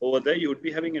university. Over there, you would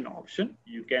be having an option.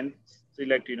 You can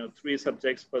select 3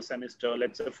 subjects per semester,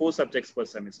 let's say 4 subjects per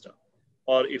semester.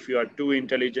 Or if you are too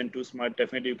intelligent, too smart,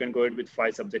 definitely you can go ahead with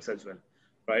 5 subjects as well,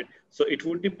 right? So it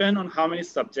would depend on how many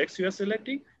subjects you are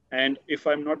selecting. And if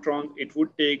I'm not wrong, it would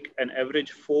take an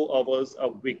average 4 hours a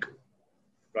week,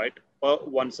 right, per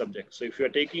one subject. So if you're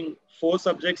taking 4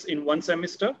 subjects in one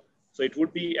semester, so it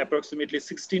would be approximately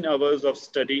 16 hours of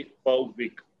study per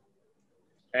week.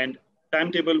 And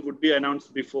timetable would be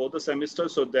announced before the semester.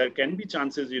 So there can be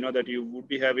chances, that you would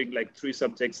be having like 3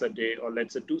 subjects a day, or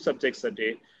let's say 2 subjects a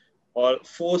day, or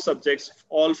 4 subjects,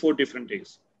 all 4 different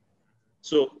days.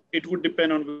 So it would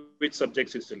depend on which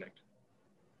subjects you select.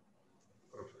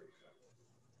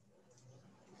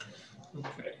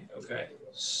 Okay.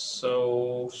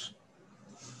 So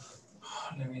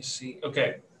let me see.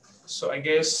 Okay. So I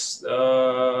guess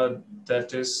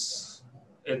that is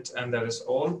it, and that is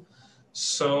all.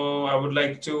 So I would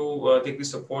like to take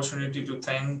this opportunity to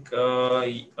thank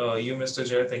you, Mr.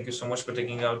 Jay. Thank you so much for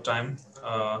taking out time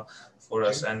for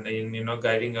us and in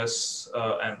guiding us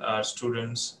and our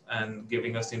students and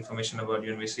giving us the information about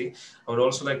UNVC. I would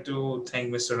also like to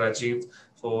thank Mr. Rajiv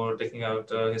for taking out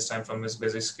his time from his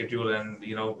busy schedule and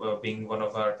being one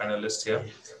of our panelists here.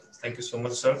 Thank you so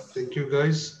much, sir. Thank you,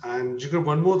 guys. And Jigar,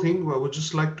 one more thing, I would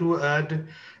just like to add,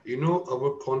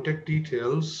 our contact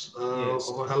details,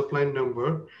 Yes. our helpline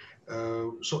number.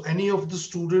 So any of the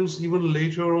students, even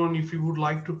later on, if you would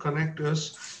like to connect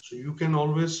us, so you can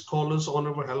always call us on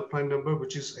our helpline number,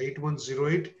 which is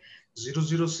 8108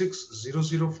 006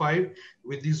 005.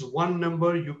 With this one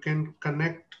number, you can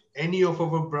connect any of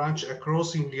our branch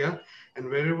across India, and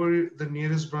wherever the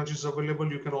nearest branch is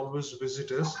available, you can always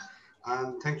visit us.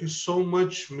 And thank you so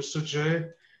much, Mr. Jay,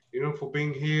 for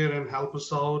being here and help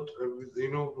us out with,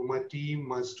 my team,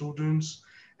 my students.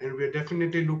 And we're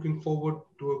definitely looking forward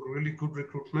to a really good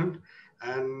recruitment.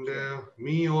 And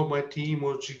me or my team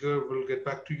or Jigar will get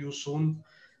back to you soon.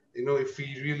 If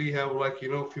we really have a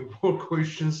few more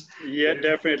questions. Yeah,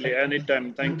 definitely.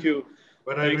 Anytime. Thank you.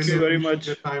 But Thank I really you very appreciate much.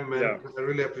 your time, man. Yeah. I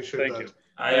really appreciate Thank that. you.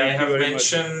 I Thank you have very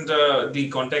much. mentioned the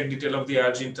contact detail of the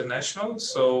RG International,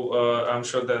 so I'm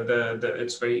sure that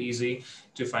it's very easy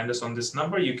to find us on this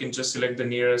number. You can just select the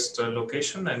nearest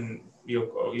location, and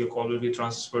your call will be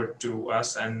transferred to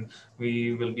us, and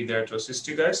we will be there to assist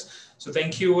you guys. So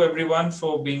thank you everyone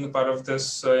for being a part of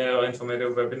this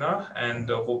informative webinar, and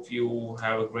hope you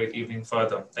have a great evening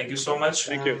further. Thank you so much.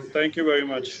 Thank you. Thank you very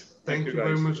much. Thank you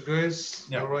very much, guys.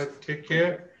 Yeah. All right, take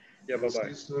care. Yeah, bye-bye. See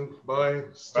you soon. Bye.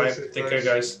 Stay Bye. safe, Take care,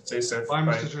 guys. Stay safe. Bye,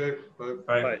 Mr. Jay. Bye.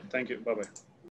 Bye. Bye. Thank you. Bye-bye.